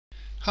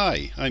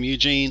Hi, I'm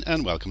Eugene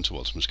and welcome to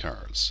Ultimate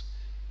Cars.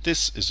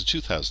 This is a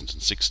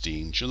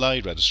 2016 July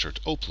registered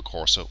Opel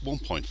Corsa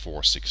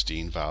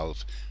 1.416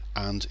 valve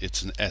and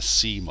it's an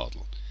SC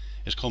model.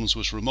 It comes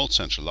with remote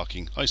central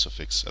locking,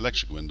 ISOFIX,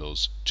 electric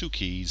windows, 2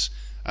 keys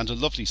and a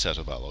lovely set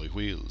of alloy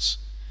wheels.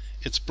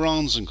 It's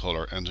bronze in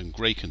colour and in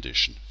great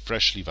condition,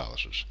 freshly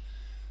valeted.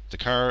 The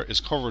car is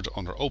covered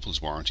under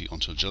Opel's warranty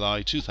until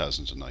July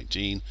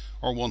 2019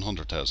 or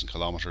 100,000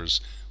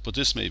 kilometres, but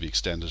this may be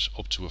extended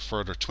up to a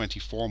further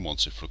 24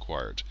 months if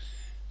required.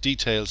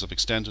 Details of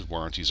extended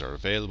warranties are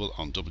available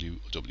on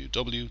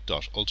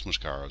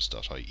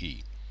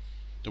www.ultimatecars.ie.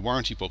 The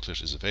warranty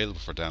booklet is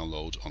available for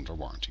download under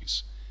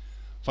warranties.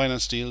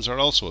 Finance deals are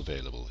also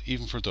available,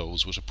 even for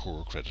those with a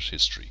poor credit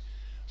history.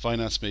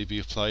 Finance may be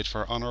applied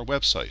for on our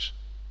website.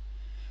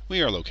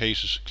 We are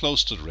located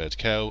close to the Red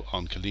Cow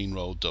on Killeen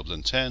Road,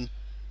 Dublin 10.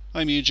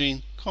 I'm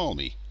Eugene. Call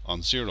me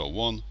on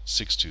 01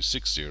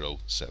 6260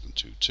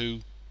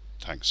 722.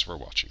 Thanks for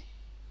watching.